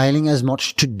smiling as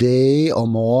much today or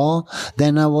more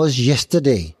than I was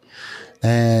yesterday?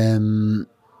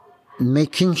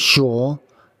 Making sure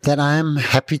that I am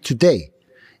happy today.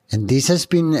 And this has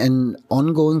been an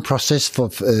ongoing process for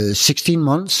 16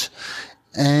 months.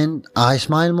 And I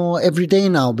smile more every day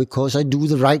now because I do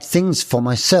the right things for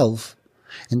myself.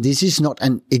 And this is not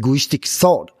an egoistic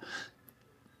thought.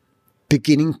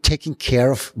 Taking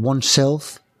care of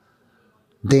oneself.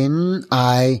 Then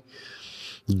I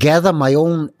gather my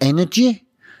own energy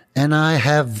and I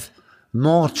have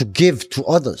more to give to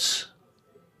others.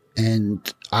 And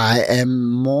I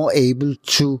am more able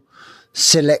to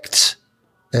select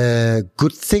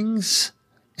good things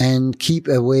and keep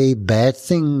away bad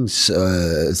things,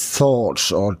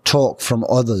 thoughts or talk from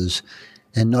others,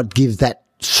 and not give that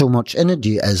so much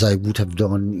energy as I would have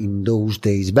done in those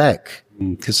days back.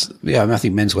 Because I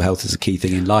think mental health is a key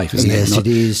thing in life, isn't it? Yes, it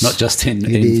is. Not just in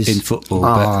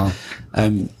football.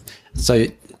 But so,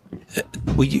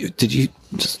 did you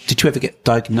ever get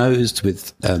diagnosed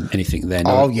with anything then?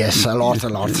 Oh yes, a lot.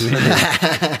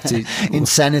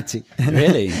 Insanity.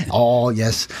 Really? Oh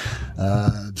yes.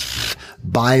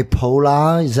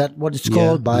 Bipolar, is that what it's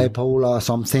called? Bipolar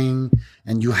something.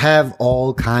 And you have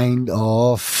all kind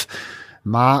of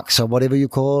marks or whatever you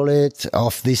call it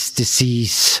of this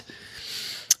disease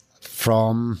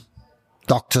from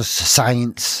doctors'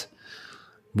 science,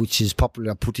 which is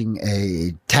popular putting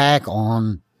a tag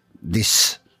on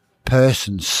this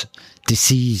person's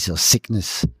disease or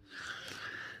sickness.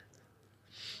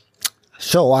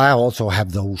 So I also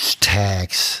have those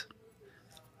tags.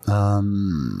 The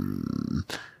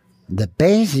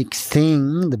basic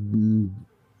thing, the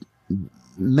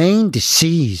main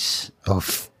disease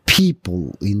of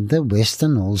people in the West,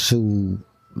 and also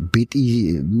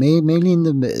mainly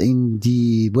in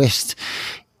the West,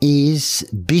 is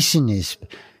busyness,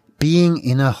 being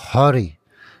in a hurry,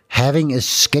 having a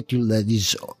schedule that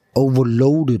is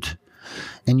overloaded,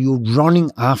 and you're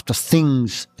running after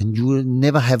things, and you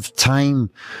never have time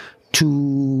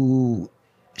to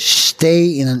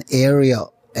stay in an area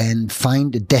and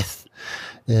find a depth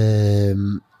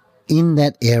in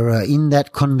that area, in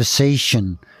that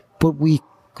conversation. But we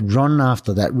run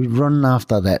after that. We run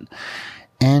after that.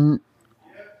 And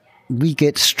we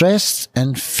get stressed,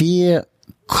 and fear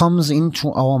comes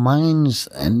into our minds,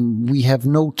 and we have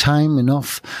no time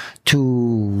enough to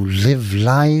live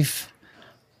life.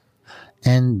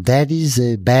 And that is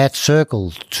a bad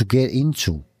circle to get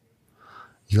into.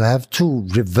 You have to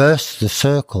reverse the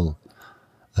circle,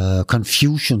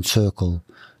 confusion circle,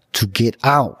 to get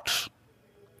out.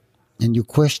 And your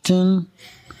question?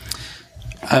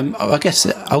 I guess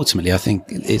ultimately, I think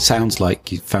it sounds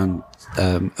like you found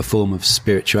a form of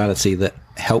spirituality that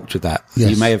helped with that.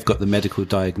 Yes. You may have got the medical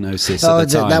diagnosis at the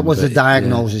time. That was the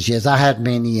diagnosis, yes. I had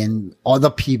many, and other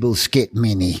people's get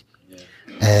many.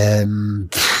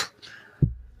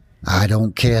 I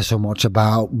don't care so much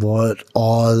about what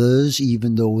others,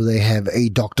 even though they have a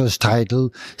doctor's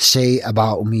title, say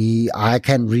about me. I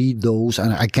can read those,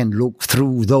 and I can look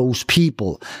through those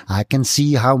people. I can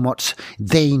see how much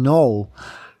they know,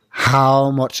 how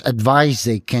much advice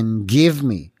they can give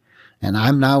me. And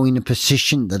I'm now in a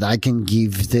position that I can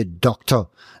give the doctor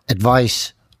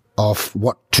advice of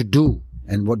what to do.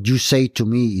 And what you say to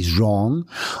me is wrong,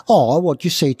 or what you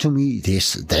say to me,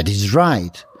 that is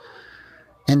right.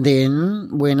 And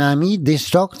then when I meet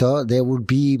this doctor, there will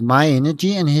be my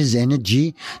energy and his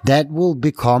energy. That will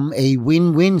become a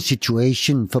win-win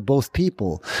situation for both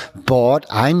people. But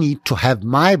I need to have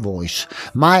my voice,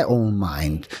 my own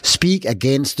mind, speak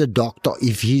against the doctor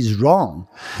if he's wrong.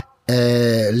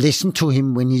 Listen to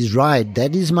him when he's right.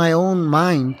 That is my own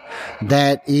mind.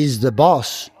 That is the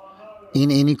boss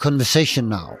in any conversation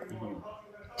now.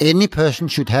 Any person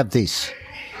should have this.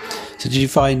 So did you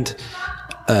find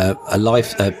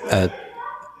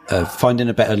finding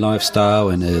a better lifestyle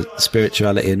and a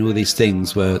spirituality and all these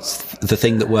things were the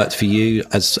thing that worked for you,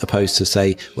 as opposed to,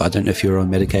 say, well, I don't know if you're on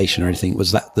medication or anything.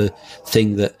 Was that the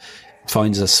thing that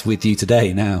finds us with you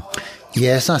today now?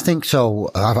 Yes, I think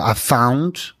so. I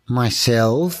found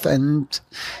myself, and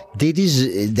that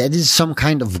is some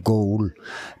kind of goal.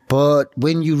 But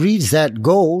when you reach that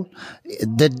goal,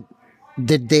 the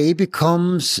day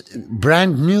becomes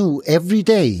brand new every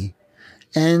day,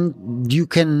 and you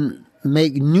can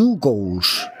make new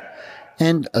goals,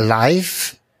 and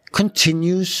life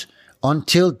continues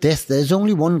until death. There's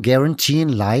only one guarantee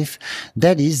in life.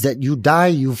 That is that you die,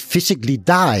 you physically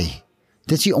die.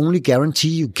 That's the only guarantee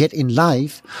you get in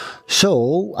life.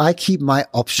 So I keep my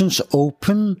options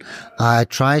open. I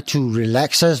try to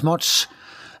relax as much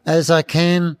as I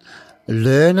can,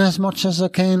 learn as much as I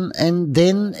can, and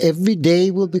then every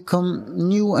day will become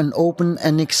new and open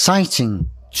and exciting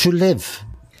to live.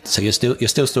 So you're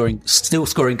still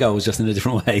scoring goals, just in a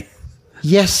different way.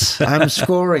 Yes, I'm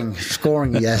scoring,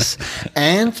 yes.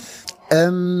 And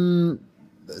the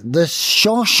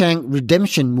Shawshank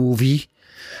Redemption movie,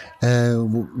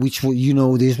 which, you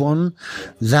know, this one,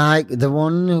 like the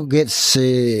one who gets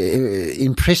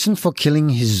in prison for killing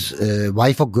his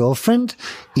wife or girlfriend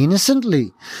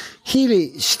innocently.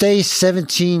 He stays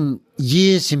 17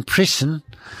 years in prison,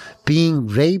 being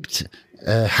raped,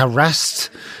 harassed,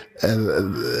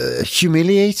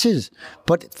 humiliated.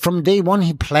 But from day one,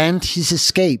 he planned his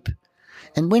escape.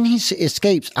 And when he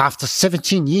escapes after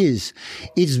 17 years,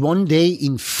 it's one day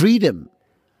in freedom.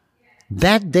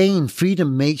 That day in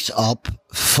freedom makes up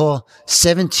for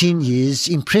 17 years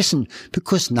in prison,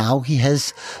 because now he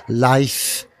has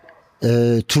life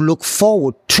to look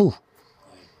forward to.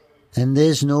 And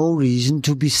there's no reason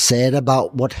to be sad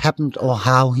about what happened or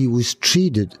how he was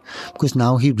treated, because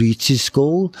now he reached his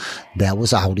goal. That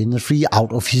was out in the free,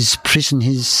 out of his prison.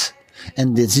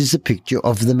 And this is a picture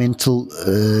of the mental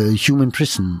human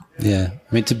prison. Yeah,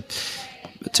 I mean, to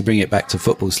bring it back to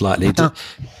football slightly.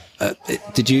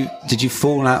 Did you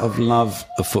fall out of love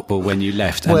of football when you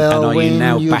left? And are you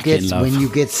now back in love? When you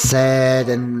get sad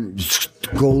and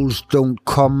goals don't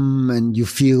come and you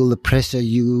feel the pressure,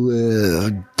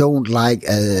 you don't like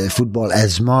football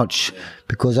as much,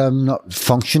 because I'm not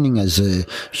functioning as a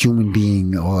human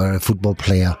being or a football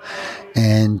player.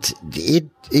 And it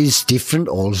is different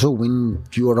also. When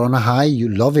you are on a high, you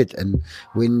love it. And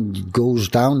when it goes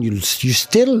down, you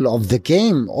still love the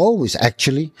game, always,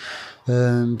 actually.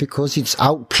 Because it's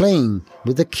out playing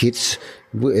with the kids,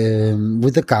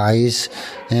 with the guys,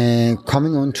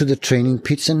 coming onto the training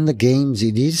pitch and the games.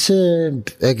 It is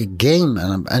a game,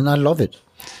 and I love it.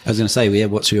 I was going to say, yeah,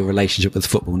 what's your relationship with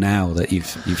football now that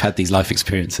you've had these life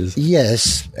experiences?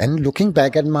 Yes, and looking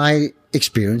back at my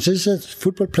experiences as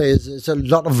football players, there's a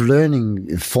lot of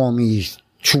learning for me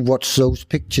to watch those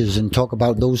pictures and talk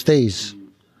about those days.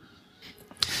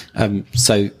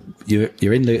 So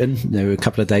you're in Luton. There are a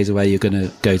couple of days away. You're going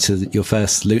to go to your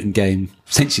first Luton game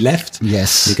since you left.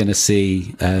 Yes. You're going to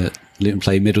see Luton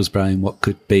play Middlesbrough in what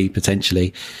could be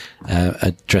potentially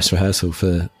a dress rehearsal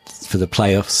for the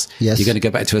playoffs. Yes. You're going to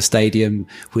go back to a stadium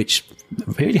which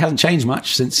really hasn't changed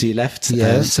much since you left.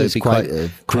 Yes, so it'd be quite a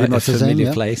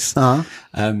familiar place. Uh-huh.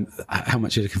 How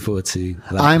much are you looking forward to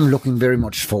that? I'm looking very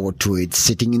much forward to it,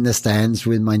 sitting in the stands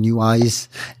with my new eyes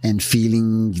and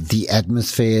feeling the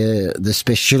atmosphere, the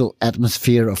special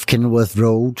atmosphere of Kenilworth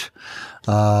Road,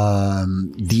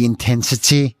 the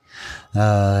intensity,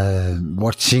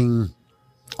 watching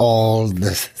all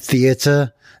the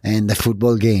theatre and the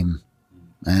football game.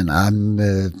 And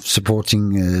I'm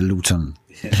supporting Luton.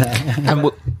 And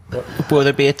will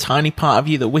there be a tiny part of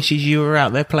you that wishes you were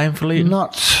out there playing for Luton?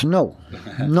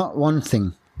 Not one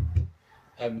thing.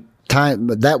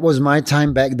 That was my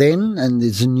time back then, and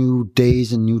it's a new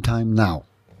days and new time now.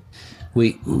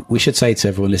 We should say to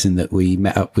everyone listening that we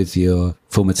met up with your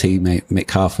former teammate Mick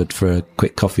Harford for a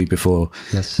quick coffee before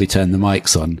we turned the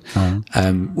mics on.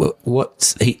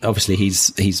 Obviously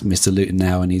he's Mr. Luton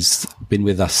now, and he's been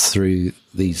with us through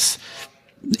these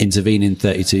intervening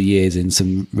 32 years in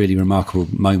some really remarkable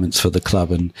moments for the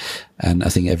club, and I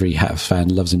think every Hearts fan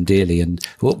loves him dearly. And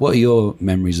what are your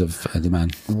memories of the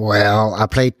man? Well, I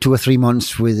played 2 or 3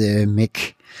 months with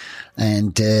Mick.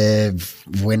 And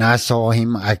when I saw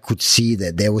him, I could see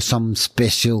that there was some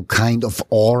special kind of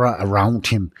aura around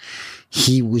him.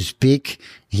 He was big,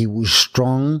 he was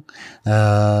strong,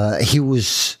 he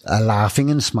was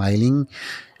laughing and smiling,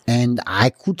 and I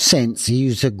could sense he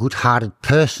was a good-hearted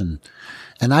person.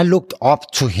 And I looked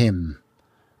up to him,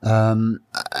 and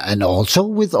also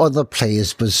with other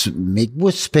players, but Mick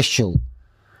was special.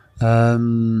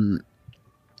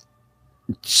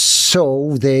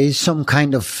 So there is some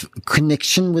kind of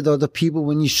connection with other people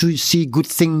when you see good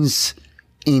things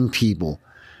in people.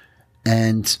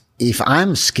 And if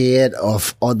I'm scared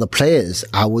of other players,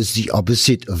 I was the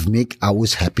opposite of Mick. I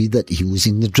was happy that he was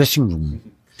in the dressing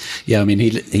room. Yeah, I mean,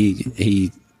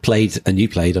 he played, and you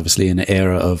played, obviously, in an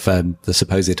era of the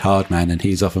supposed hard man, and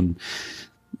he's often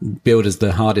billed as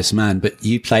the hardest man. But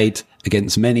you played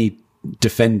against many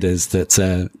defenders that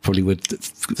probably would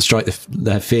strike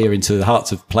the fear into the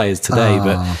hearts of players today.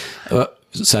 But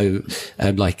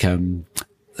like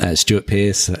Stuart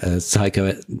Pearce, Psycho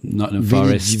at Nottingham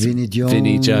Forest, Vinnie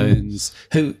Jones.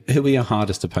 Who were your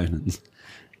hardest opponents?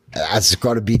 It's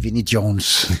got to be Vinnie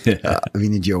Jones.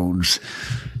 Vinnie Jones.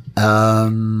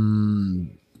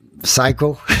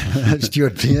 Psycho,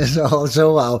 Stuart Pearce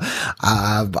also.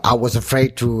 I was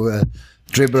afraid to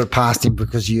dribble past him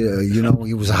because you know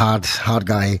he was a hard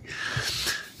guy.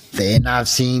 Then I've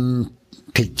seen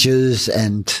pictures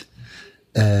and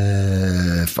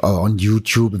on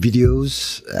YouTube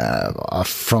videos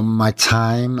from my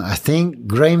time. I think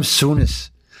Graham Souness.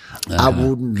 I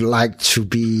wouldn't like to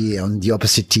be on the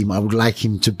opposite team. I would like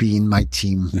him to be in my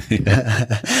team.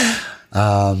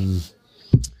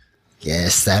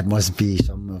 Yes, that must be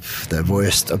some of the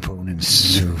worst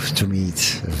opponents to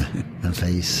meet and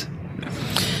face.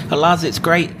 Well, Lars, it's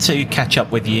great to catch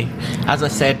up with you. As I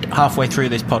said halfway through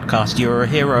this podcast, you were a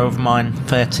hero of mine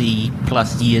 30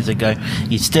 plus years ago.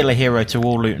 You're still a hero to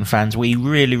all Luton fans. We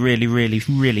really, really, really,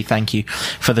 really thank you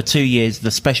for the 2 years, the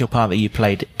special part that you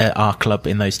played at our club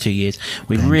in those 2 years.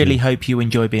 We really hope you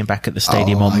enjoy being back at the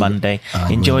stadium on Monday.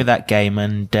 Enjoy that game,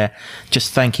 and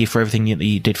just thank you for everything that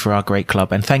you did for our great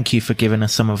club. And thank you for giving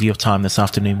us some of your time this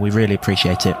afternoon. We really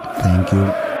appreciate it. Thank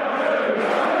you.